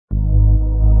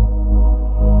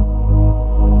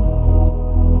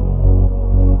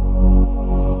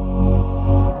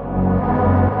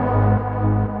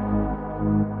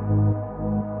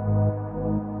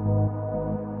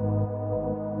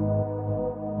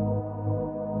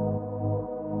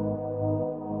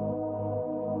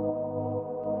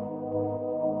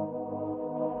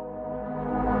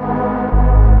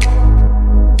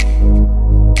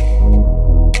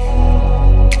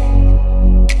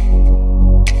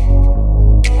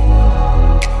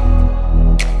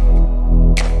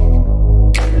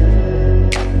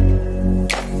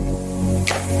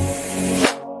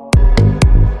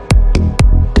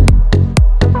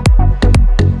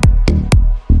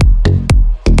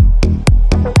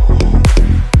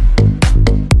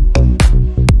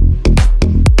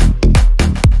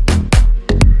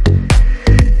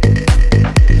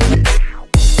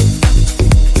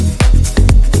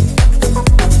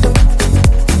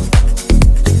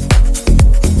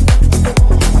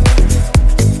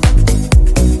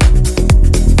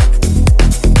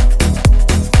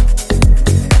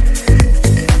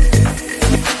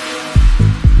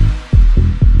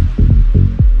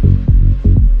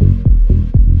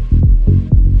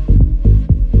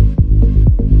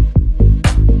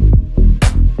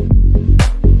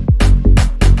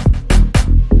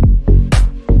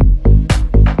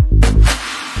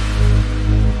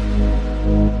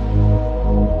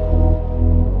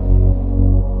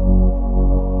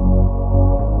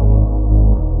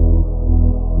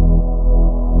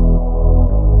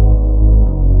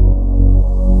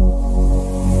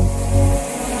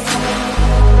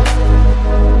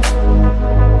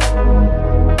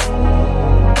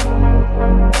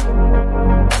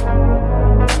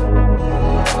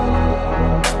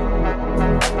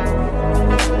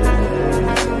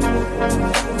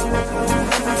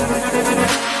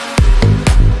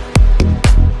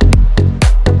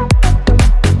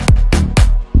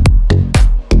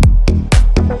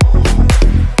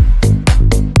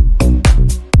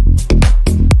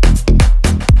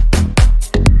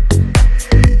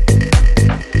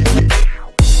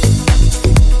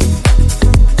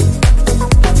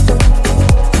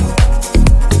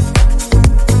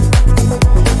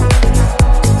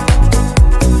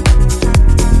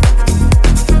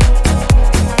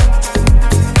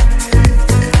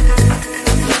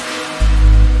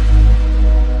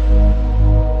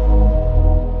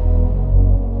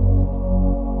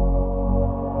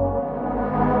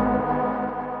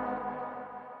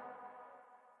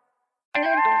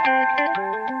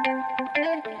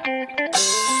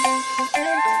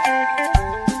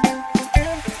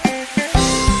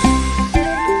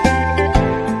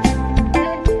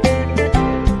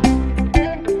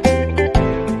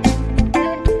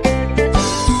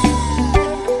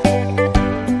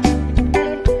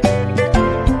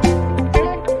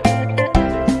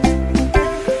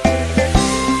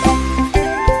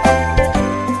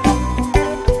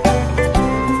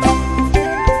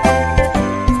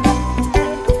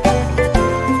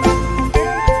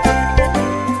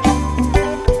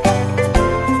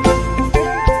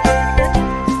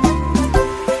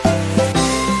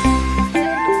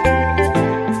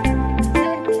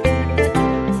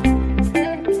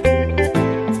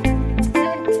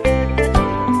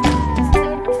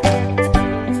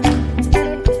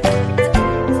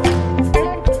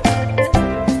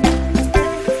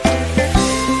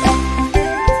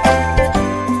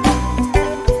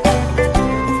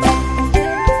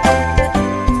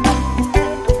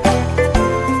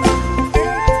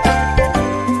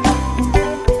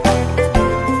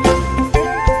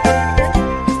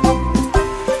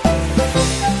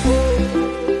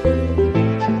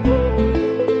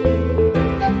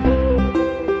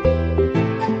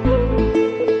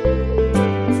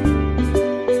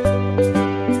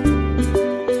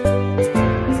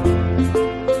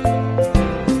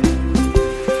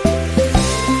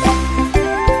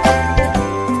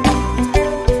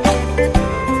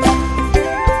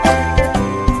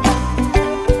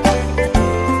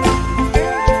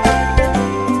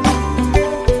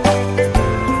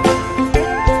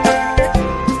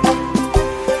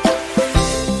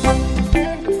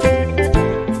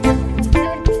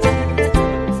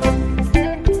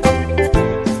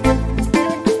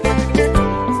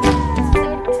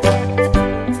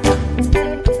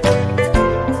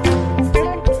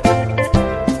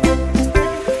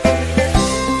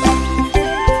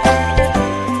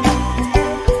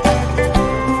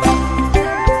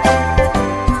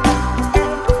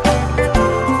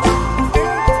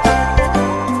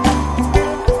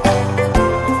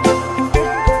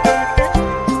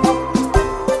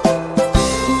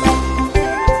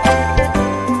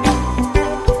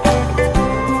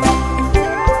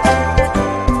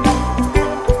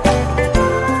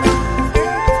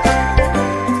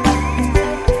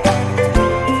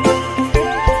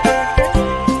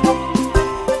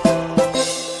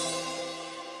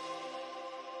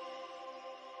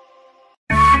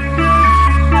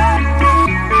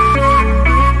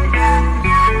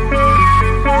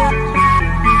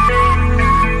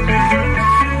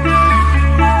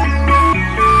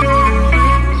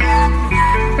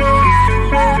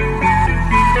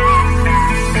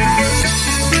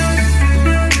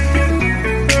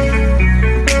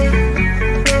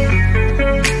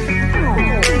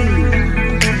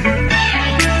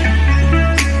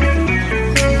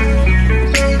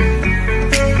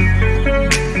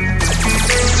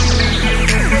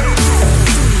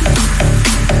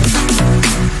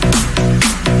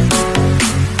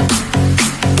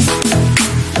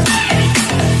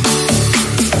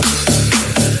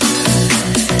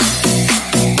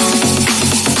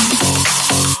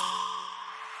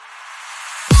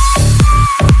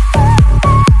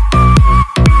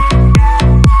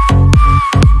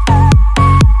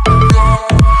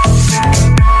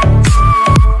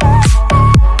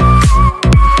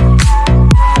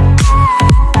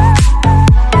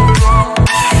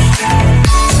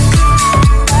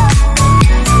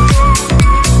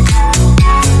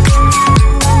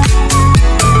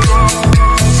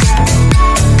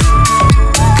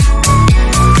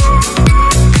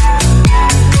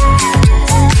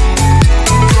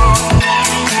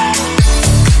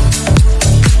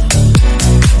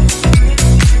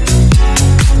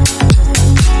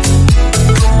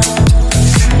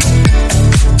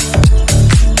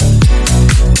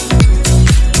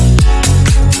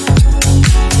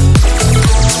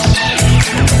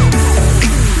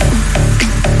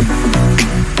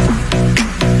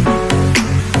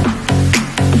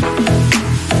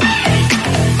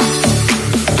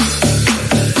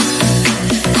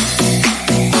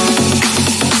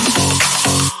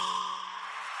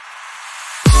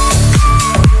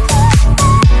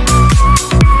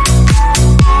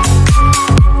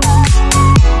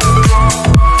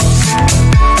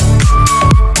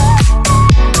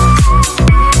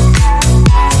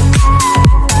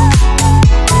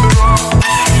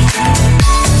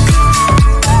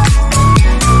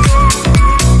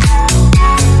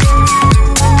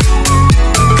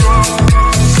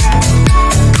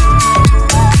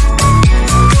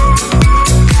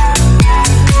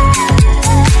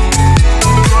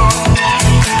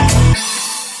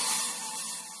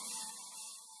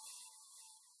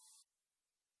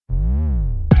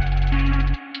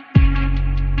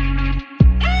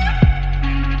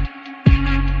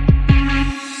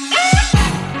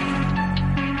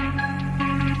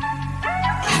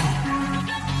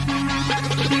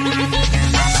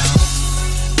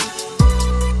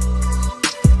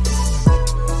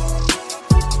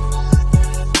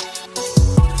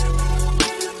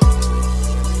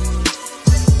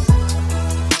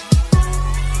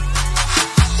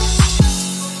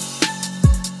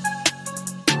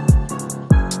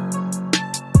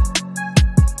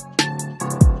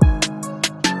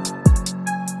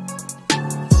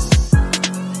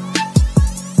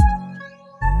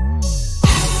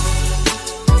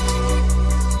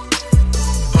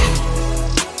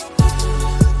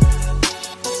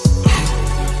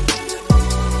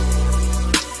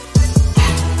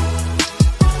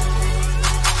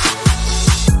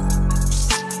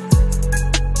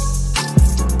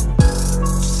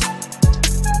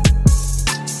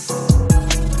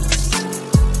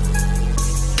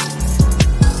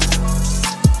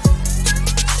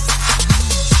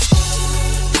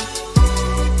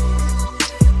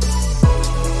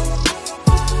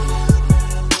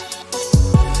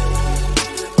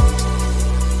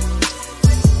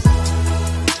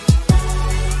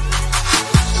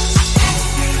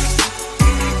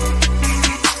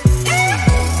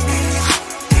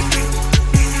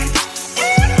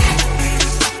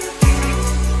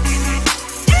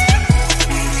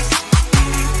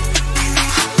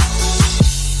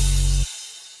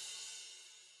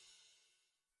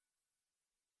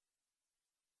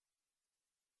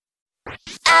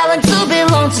I want to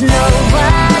belong to no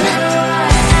one.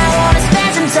 I wanna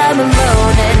spend some time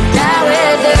alone and not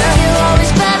with you. You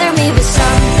always bother me with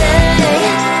something.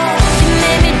 You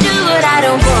made me do what I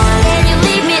don't want, and you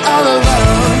leave me all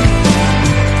alone.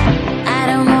 I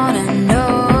don't wanna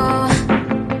know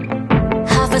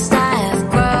how fast I have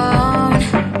grown.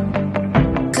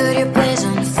 Could you please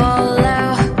unfollow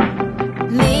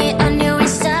me on your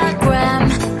Instagram?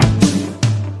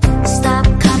 Stop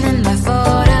coming my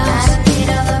photos,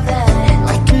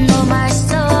 like you know my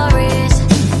stories.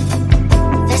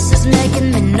 This is making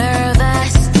me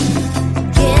nervous.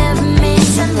 Give me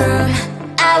some room.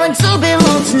 I want to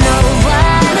belong to no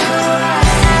one.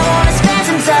 I wanna spend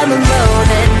some time alone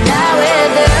and not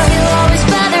with you. You always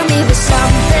bother me with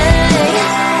something.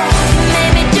 You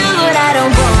made me do what I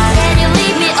don't want, and you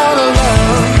leave me all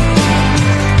alone.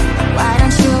 Why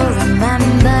don't you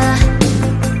remember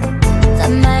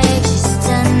that my age is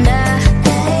tender?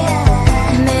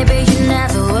 Maybe you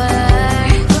never were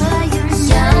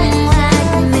young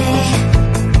like me,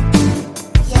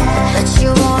 but you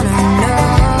wanna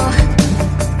know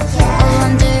all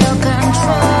under your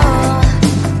control.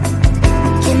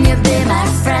 Can you be my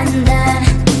friend then,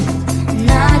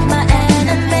 not my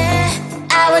enemy?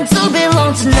 I want to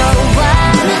belong to no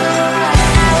one.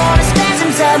 I wanna spend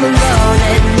some time alone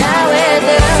and not with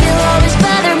you. You always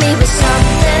bother me with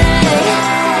something.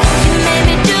 You made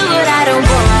me do what I don't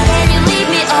want, and you leave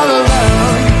me all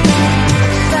alone.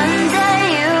 Someday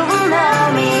you will know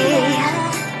me.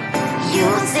 You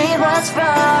will see what's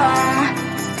wrong.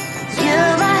 You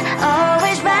are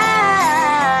always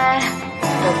right,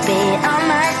 but be on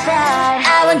my side.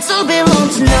 I want to belong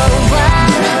to no one.